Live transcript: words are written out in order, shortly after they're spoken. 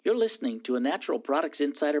You're listening to a Natural Products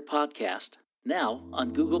Insider podcast, now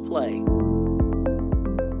on Google Play.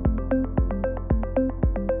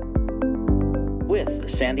 With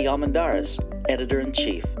Sandy Almendarez,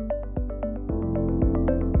 Editor-in-Chief.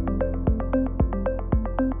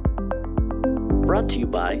 Brought to you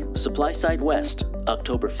by SupplySide West,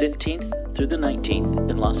 October 15th through the 19th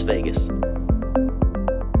in Las Vegas.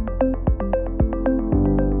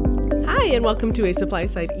 Hi, and welcome to a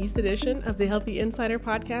SupplySide East edition of the Healthy Insider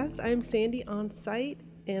podcast. I'm Sandy on site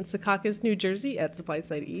in Secaucus, New Jersey at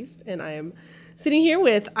SupplySide East, and I am sitting here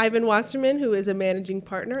with Ivan Wasserman, who is a managing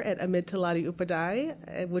partner at Amit Talati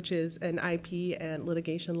Upadhyay, which is an IP and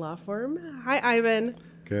litigation law firm. Hi, Ivan.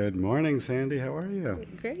 Good morning, Sandy. How are you?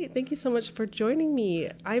 Great. Thank you so much for joining me.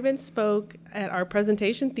 Ivan spoke at our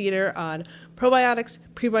presentation theater on probiotics,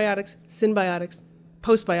 prebiotics, synbiotics,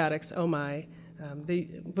 postbiotics. Oh my.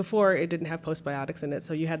 Before it didn't have postbiotics in it,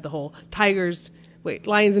 so you had the whole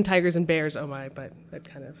lions and tigers and bears. Oh my! But that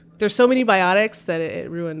kind of there's so many biotics that it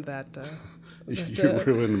ruined that. You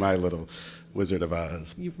ruined my little Wizard of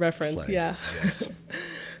Oz. You reference, play. Yeah. Yes.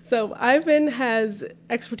 So Ivan has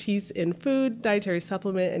expertise in food, dietary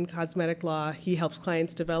supplement, and cosmetic law. He helps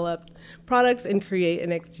clients develop products and create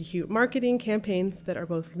and execute marketing campaigns that are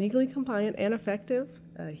both legally compliant and effective.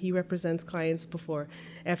 He represents clients before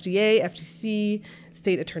FDA, FTC,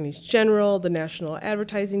 state attorneys general, the National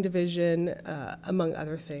Advertising Division, among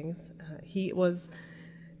other things. He was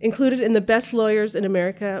included in the Best Lawyers in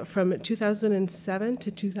America from 2007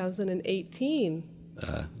 to 2018.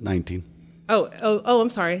 19. Oh,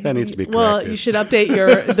 I'm sorry. That needs to be corrected. Well, you should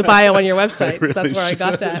update the bio on your website. Really that's where I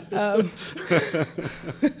got that.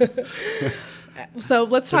 So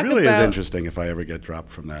let's talk about... It really is interesting if I ever get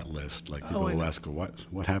dropped from that list. Like people will ask,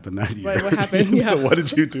 what happened that year? Right, what happened? Yeah. What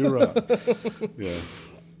did you do wrong?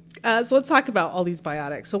 Yeah. So let's talk about all these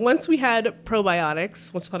biotics. So once we had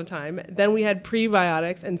probiotics, once upon a time, then we had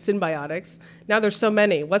prebiotics and synbiotics. Now there's so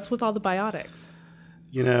many. What's with all the biotics?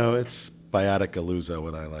 It's biotic-a-loozle,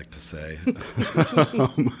 what I like to say.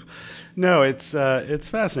 No, it's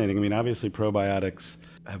fascinating. I mean, obviously probiotics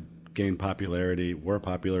have gained popularity, were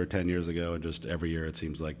popular 10 years ago, and just every year it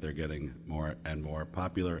seems like they're getting more and more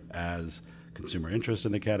popular as consumer interest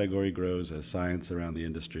in the category grows, as science around the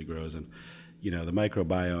industry grows. And, the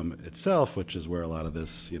microbiome itself, which is where a lot of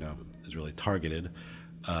this, is really targeted,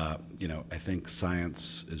 I think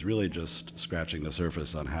science is really just scratching the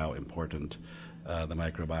surface on how important the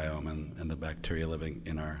microbiome and the bacteria living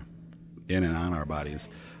in and on our bodies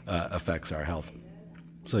affects our health.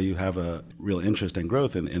 So you have a real interest and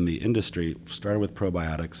growth in the industry, started with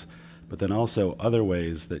probiotics, but then also other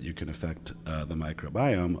ways that you can affect the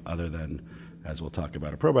microbiome other than, as we'll talk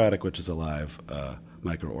about, a probiotic, which is a live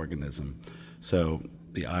microorganism. So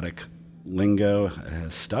the otic lingo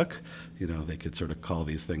has stuck. They could sort of call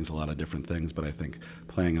these things a lot of different things, but I think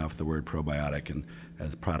playing off the word probiotic and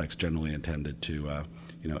as products generally intended to,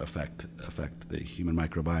 affect the human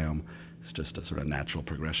microbiome is just a sort of natural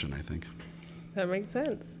progression, I think. That makes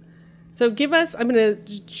sense. So I'm going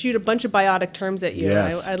to shoot a bunch of biotic terms at you.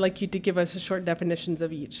 Yes. I'd like you to give us short definitions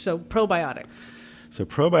of each. So probiotics. So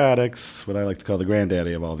probiotics, what I like to call the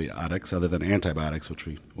granddaddy of all the otics, other than antibiotics, which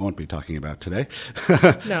we won't be talking about today.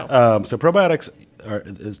 No. So probiotics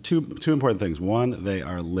is two important things. One, they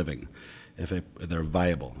are living. They're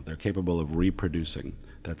viable. They're capable of reproducing.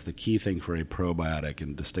 That's the key thing for a probiotic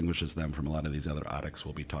and distinguishes them from a lot of these other otics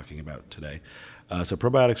we'll be talking about today. So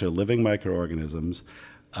probiotics are living microorganisms,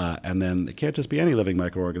 and then it can't just be any living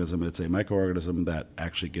microorganism. It's a microorganism that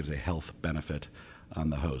actually gives a health benefit on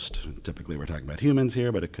the host. Typically we're talking about humans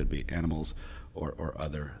here, but it could be animals or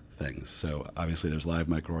other things. So obviously there's live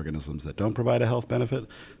microorganisms that don't provide a health benefit.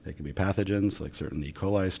 They can be pathogens like certain E.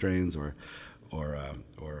 coli strains or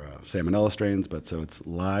salmonella strains, but so it's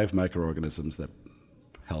live microorganisms that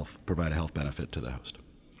provide a health benefit to the host.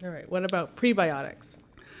 All right. What about prebiotics?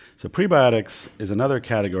 So prebiotics is another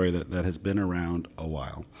category that has been around a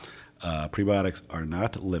while. Prebiotics are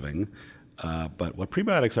not living, but what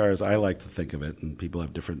prebiotics are, as I like to think of it, and people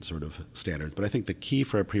have different sort of standards, but I think the key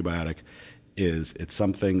for a prebiotic is it's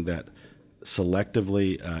something that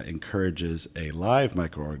selectively encourages a live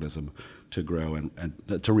microorganism to grow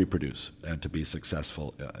and to reproduce and to be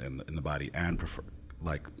successful in the body and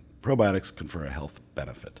probiotics confer a health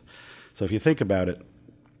benefit. So if you think about it,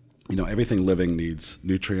 everything living needs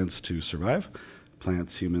nutrients to survive.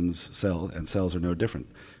 Plants, humans, cells are no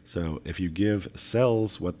different. So if you give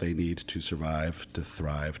cells what they need to survive, to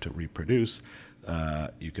thrive, to reproduce,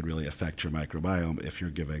 you could really affect your microbiome if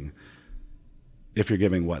you're giving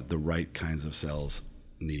what the right kinds of cells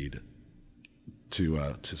need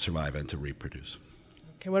to survive and to reproduce.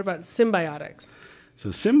 Okay, what about symbiotics? So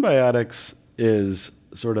Symbiotics is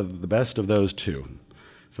sort of the best of those two.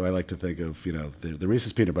 So I like to think of, the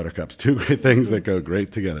Reese's Peanut Butter Cups, two great things that go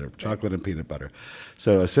great together, chocolate and peanut butter.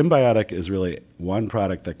 So a symbiotic is really one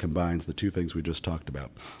product that combines the two things we just talked about.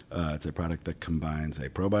 It's a product that combines a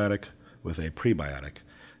probiotic with a prebiotic,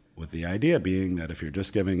 with the idea being that if you're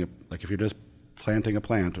just planting a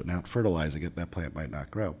plant and not fertilizing it, that plant might not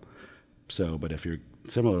grow. So, but if you're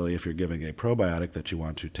giving a probiotic that you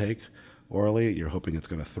want to take orally, you're hoping it's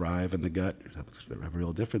going to thrive in the gut, it's going to have a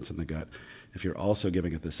real difference in the gut. If you're also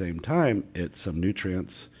giving at the same time it some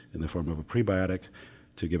nutrients in the form of a prebiotic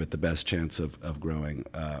to give it the best chance of growing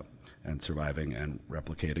and surviving and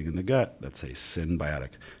replicating in the gut, that's a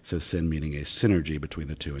symbiotic. So syn meaning a synergy between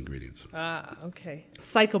the two ingredients. Ah, okay.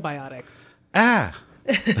 Psychobiotics.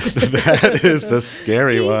 That is the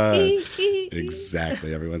scary one.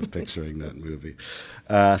 Exactly. Everyone's picturing that movie.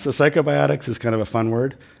 So psychobiotics is kind of a fun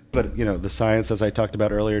word, but the science, as I talked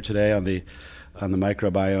about earlier today, on the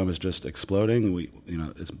microbiome is just exploding.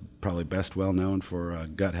 It's probably best well known for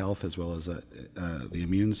gut health as well as the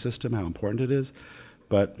immune system, how important it is.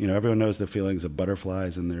 But everyone knows the feelings of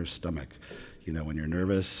butterflies in their stomach. When you're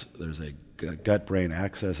nervous, there's a gut-brain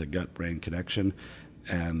axis, a gut-brain connection.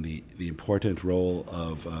 And the important role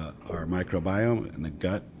of our microbiome in the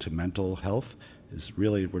gut to mental health is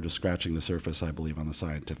really, we're just scratching the surface, I believe, on the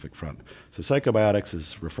scientific front. So psychobiotics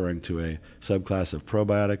is referring to a subclass of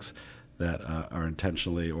probiotics that are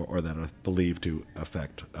intentionally or that are believed to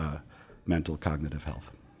affect mental cognitive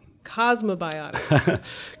health. Cosmobiotics.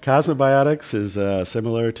 Cosmobiotics is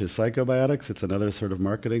similar to psychobiotics. It's another sort of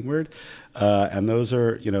marketing word. And those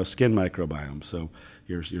are, skin microbiome. So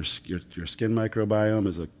your skin microbiome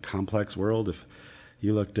is a complex world. If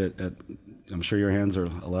you looked at I'm sure your hands are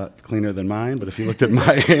a lot cleaner than mine, but if you looked at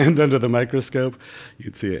my hand under the microscope,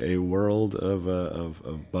 you'd see a world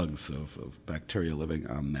of bugs, of bacteria living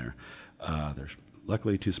on there. They're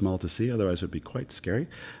luckily too small to see, otherwise it would be quite scary.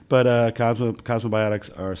 But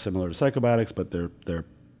cosmobiotics are similar to psychobiotics, but they're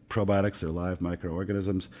probiotics. They're live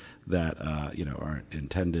microorganisms that are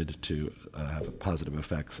intended to have positive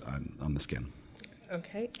effects on the skin.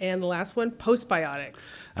 Okay, and the last one, postbiotics.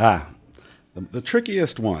 The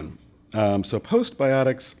trickiest one. So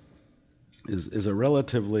postbiotics is a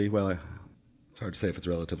relatively, it's hard to say if it's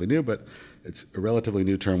relatively new, but it's a relatively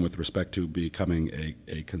new term with respect to becoming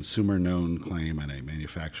a consumer-known claim and a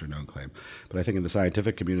manufacturer-known claim. But I think in the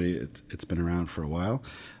scientific community, it's been around for a while.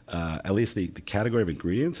 At least the category of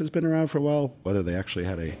ingredients has been around for a while. Whether they actually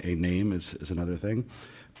had a name is another thing.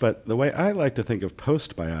 But the way I like to think of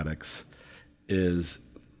postbiotics is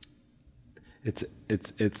it's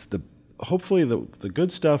hopefully the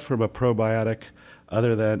good stuff from a probiotic,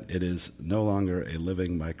 other than it is no longer a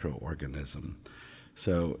living microorganism.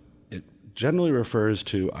 So it generally refers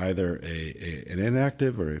to either an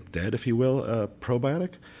inactive or dead, if you will,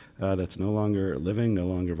 probiotic that's no longer living, no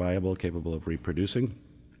longer viable, capable of reproducing.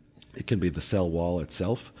 It can be the cell wall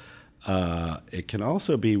itself. It can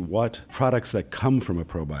also be what products that come from a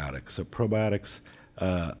probiotic. So probiotics,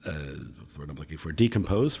 what's the word I'm looking for?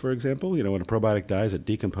 Decompose, for example. When a probiotic dies, it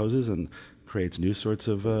decomposes and creates new sorts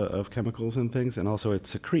of chemicals and things, and also it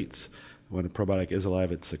secretes. When a probiotic is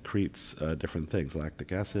alive, it secretes different things,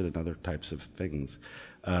 lactic acid and other types of things.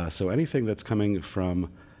 So anything that's coming from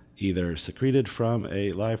either secreted from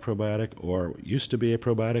a live probiotic or used to be a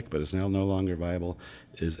probiotic but is now no longer viable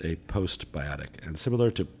is a postbiotic. And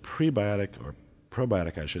similar to prebiotic or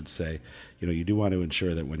probiotic, I should say, you do want to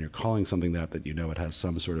ensure that when you're calling something that it has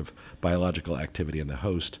some sort of biological activity in the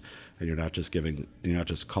host, and you're not just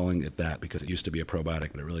calling it that because it used to be a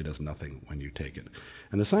probiotic, but it really does nothing when you take it.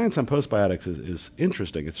 And the science on postbiotics is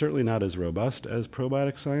interesting. It's certainly not as robust as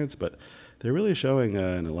probiotic science, but they're really showing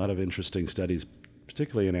in a lot of interesting studies,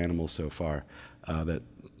 particularly in animals so far, that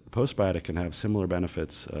postbiotic can have similar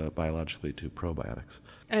benefits biologically to probiotics.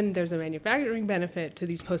 And there's a manufacturing benefit to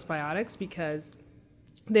these postbiotics because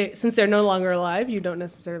since they're no longer alive, you don't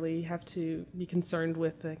necessarily have to be concerned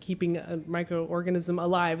with keeping a microorganism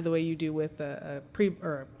alive the way you do with a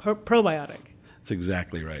probiotic. That's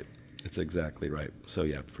exactly right. It's exactly right. So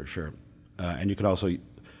yeah, for sure. And you can also,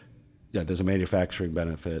 there's a manufacturing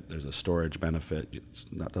benefit. There's a storage benefit.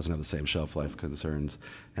 It doesn't have the same shelf life concerns,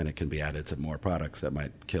 and it can be added to more products that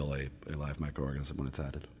might kill a live microorganism when it's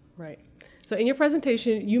added. Right. So in your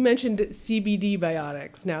presentation, you mentioned CBD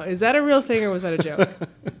biotics. Now, is that a real thing or was that a joke?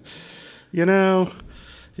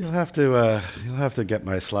 You'll have to get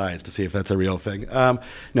my slides to see if that's a real thing. No,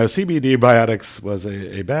 CBD biotics was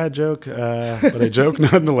a bad joke, but a joke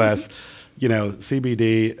nonetheless.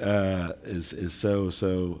 CBD is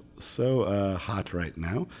so hot right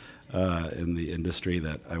now in the industry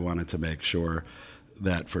that I wanted to make sure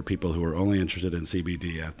that for people who are only interested in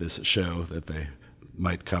CBD at this show, that they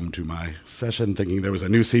might come to my session thinking there was a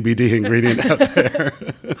new CBD ingredient out there.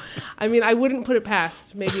 I mean, I wouldn't put it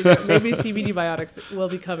past. Maybe CBD biotics will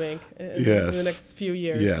be coming in the next few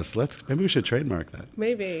years. Yes, maybe we should trademark that.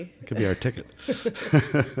 Maybe. It could be our ticket.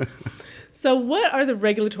 So what are the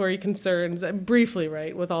regulatory concerns, briefly,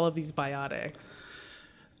 right, with all of these biotics?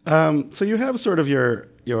 So you have sort of your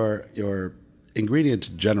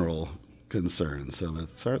ingredient general concerns, so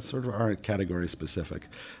that sort of aren't category specific.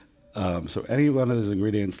 So any one of those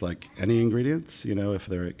ingredients, like any ingredients, if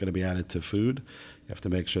they're going to be added to food, you have to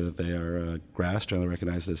make sure that they are GRAS, generally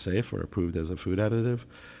recognized as safe, or approved as a food additive.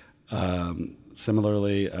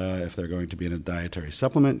 Similarly, if they're going to be in a dietary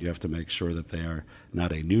supplement, you have to make sure that they are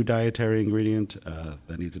not a new dietary ingredient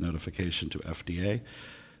that needs a notification to FDA.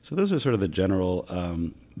 So those are sort of the general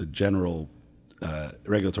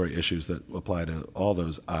regulatory issues that apply to all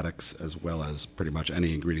those OTICs, as well as pretty much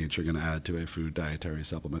any ingredient you're going to add to a food dietary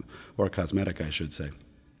supplement, or cosmetic, I should say.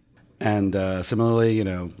 And similarly,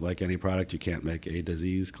 like any product, you can't make a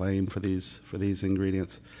disease claim for these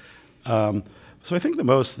ingredients. So I think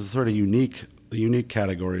the sort of unique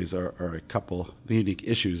categories are a couple. The unique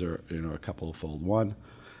issues are a couple-fold. One,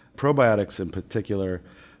 probiotics in particular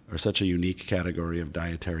are such a unique category of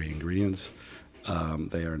dietary ingredients.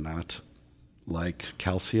 They are not like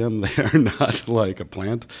calcium. They are not like a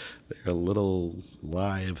plant. They're little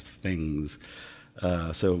live things.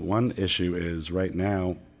 So one issue is right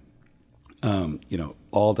now,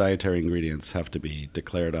 all dietary ingredients have to be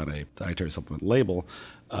declared on a dietary supplement label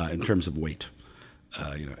in terms of weight.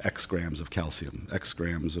 X grams of calcium, X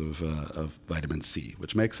grams of vitamin C,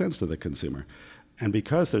 which makes sense to the consumer. And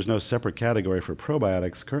because there's no separate category for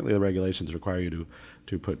probiotics, currently the regulations require you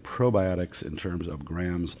to put probiotics in terms of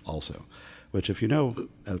grams also, which if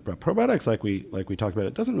probiotics, like we talked about,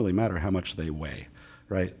 it doesn't really matter how much they weigh,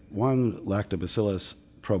 right? One lactobacillus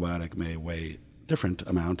probiotic may weigh different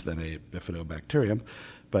amount than a bifidobacterium,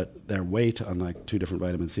 but their weight, unlike two different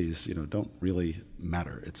vitamin Cs, don't really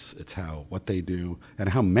matter. It's what they do and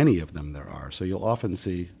how many of them there are. So you'll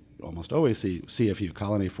almost always see CFU,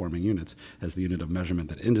 colony-forming units, as the unit of measurement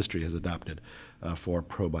that industry has adopted for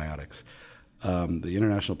probiotics. The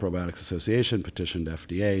International Probiotics Association petitioned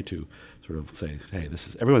FDA to sort of say, hey,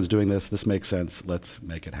 everyone's doing this. This makes sense. Let's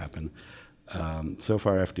make it happen. So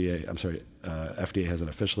far, FDA hasn't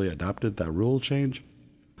officially adopted that rule change,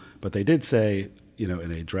 but they did say,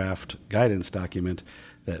 in a draft guidance document,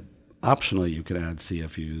 that optionally you can add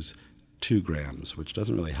CFUs 2 grams, which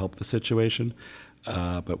doesn't really help the situation.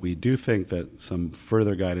 But we do think that some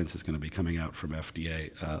further guidance is going to be coming out from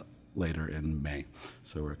FDA later in May.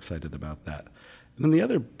 So we're excited about that. And then the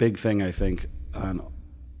other big thing, I think, on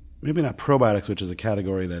maybe not probiotics, which is a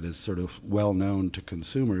category that is sort of well known to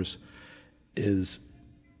consumers, is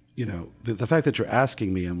the fact that you're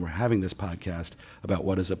asking me, and we're having this podcast about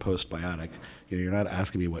what is a postbiotic. You're not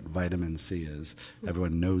asking me what vitamin C is.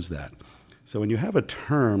 Everyone knows that. So when you have a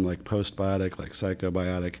term like postbiotic, like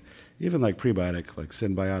psychobiotic, even like prebiotic, like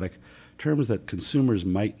synbiotic, terms that consumers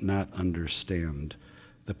might not understand,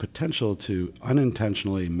 the potential to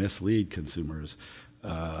unintentionally mislead consumers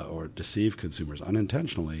or deceive consumers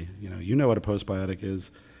unintentionally. You know what a postbiotic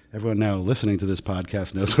is. Everyone now listening to this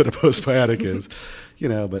podcast knows what a postbiotic is,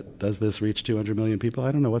 but does this reach 200 million people?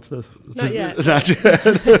 I don't know. Not yet. Not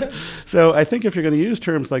yet. So I think if you're going to use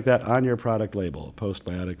terms like that on your product label,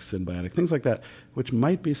 postbiotic, synbiotic, things like that, which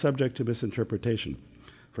might be subject to misinterpretation.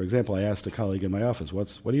 For example, I asked a colleague in my office,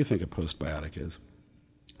 what do you think a postbiotic is?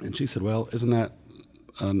 And she said, well, isn't that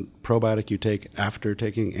a probiotic you take after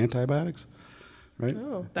taking antibiotics? Right?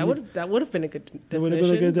 Oh, that would have been a good definition. It would have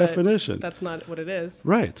been a good definition. That's not what it is.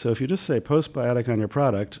 Right. So if you just say postbiotic on your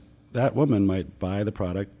product, that woman might buy the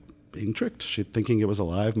product being tricked. She's thinking it was a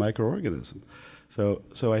live microorganism. So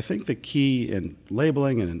I think the key in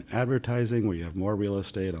labeling and in advertising, where you have more real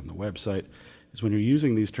estate on the website, is when you're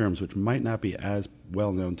using these terms, which might not be as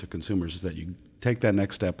well known to consumers, is that you take that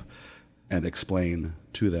next step and explain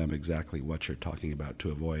to them exactly what you're talking about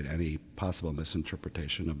to avoid any possible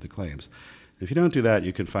misinterpretation of the claims. If you don't do that,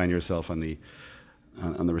 you can find yourself on the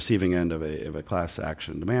receiving end of a class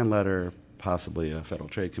action demand letter, possibly a Federal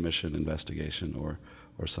Trade Commission investigation, or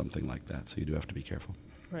something like that. So you do have to be careful.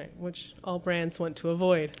 Right, which all brands want to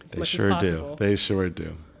avoid as much as possible. They sure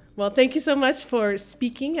do. Well, thank you so much for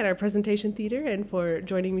speaking at our presentation theater and for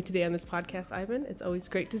joining me today on this podcast, Ivan. It's always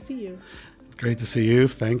great to see you. Great to see you.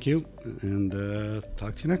 Thank you. And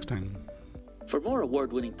talk to you next time. For more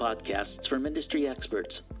award-winning podcasts from industry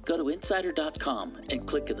experts, go to insider.com and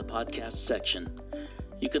click in the podcast section.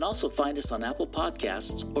 You can also find us on Apple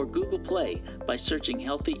Podcasts or Google Play by searching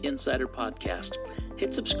Healthy Insider Podcast.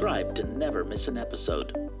 Hit subscribe to never miss an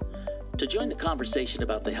episode. To join the conversation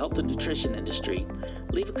about the health and nutrition industry,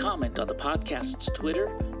 leave a comment on the podcast's Twitter,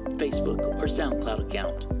 Facebook, or SoundCloud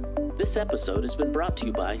account. This episode has been brought to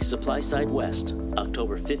you by SupplySide West,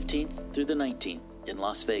 October 15th through the 19th in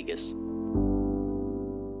Las Vegas.